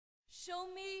Show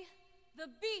me the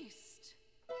beast.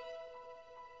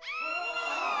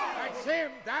 That's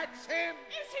him! That's him!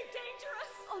 Is he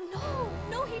dangerous? Oh,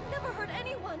 no, he'd never hurt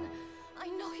anyone. I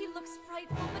know he looks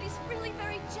frightful, but he's really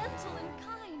very gentle and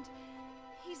kind.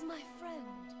 He's my friend.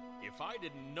 If I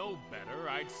didn't know better,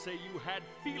 I'd say you had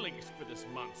feelings for this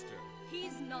monster.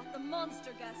 He's not the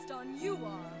monster, Gaston. You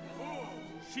are. Oh,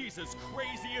 she's as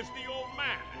crazy as the old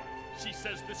man. She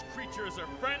says this creature is her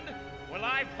friend. Well,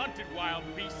 I've hunted wild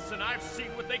beasts and I've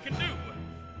seen what they can do.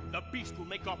 The beast will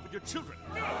make off with your children.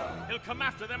 He'll come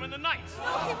after them in the night.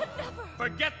 No, he would never.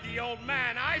 Forget the old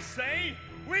man, I say.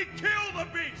 We kill the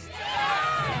beast!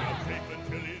 We'll take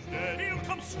until he's dead. He'll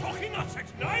come stalking us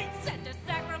at night! Send to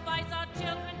sacrifice our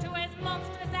children to his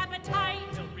monstrous appetite.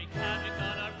 He'll wreak havoc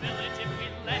on our village if we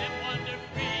let him wander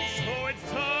free. So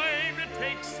it's time to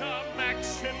take some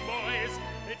action, boys.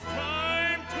 It's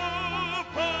time to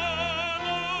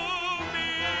follow me.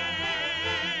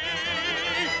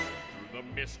 Through the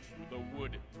mist, through the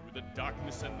wood, through the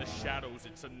darkness and the shadows,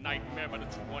 it's a nightmare, but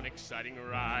it's one exciting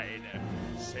ride.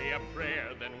 Say a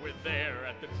prayer, then we're there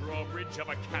at the drawbridge of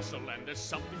a castle, and there's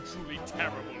something truly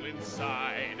terrible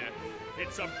inside.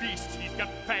 It's a beast, he's got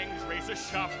fangs,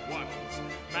 razor-sharp ones,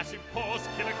 massive paws,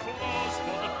 killer claws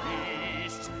for the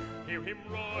beast. Hear him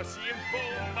roar, see him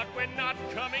boom, but we're not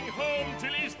coming home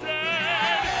till he's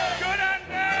dead. Good and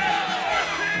dead!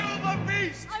 Kill the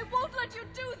beast! I won't let you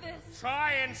do this!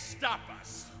 Try and stop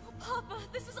us. Papa,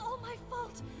 this is all my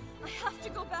fault. I have to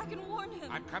go back and warn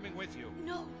him. I'm coming with you.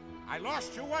 No. I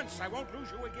lost you once. I won't lose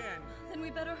you again. Then we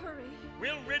better hurry.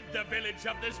 We'll rid the village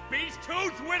of this beast.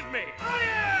 Who's with me? I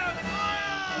am!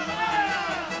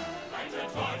 Light your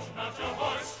torch, mount your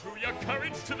horse. Through your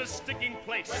courage to the sticking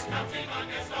place. We're counting on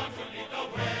Gaston to lead the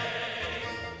way.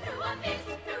 Through a mist,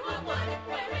 through a wood,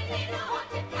 we're in a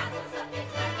haunted castle.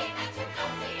 Something's lurking that you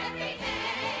don't see every day.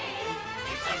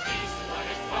 It's a beast, but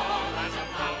as tall as a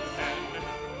mountain.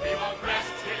 He won't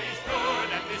rest till he's good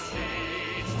and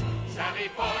deceased. Sally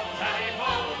forth, tally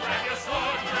ho, grab your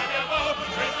sword, grab your bow,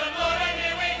 praise the Lord, and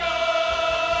here we go.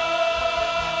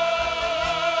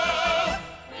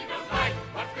 We don't like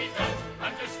what we don't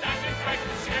understand, and Christ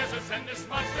scares us, and this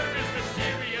monster is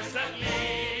mysterious at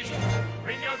least.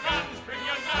 Bring your guns, bring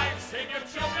your knives, save your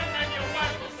children, and your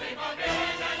wife will save our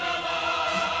village and our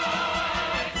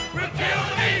lives. We'll kill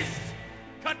the beast!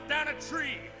 Cut down a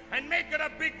tree and make it a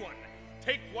big one.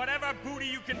 Take whatever booty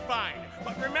you can find,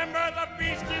 but remember the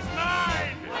beast is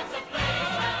mine! What's a place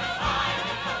where the fire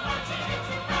will march in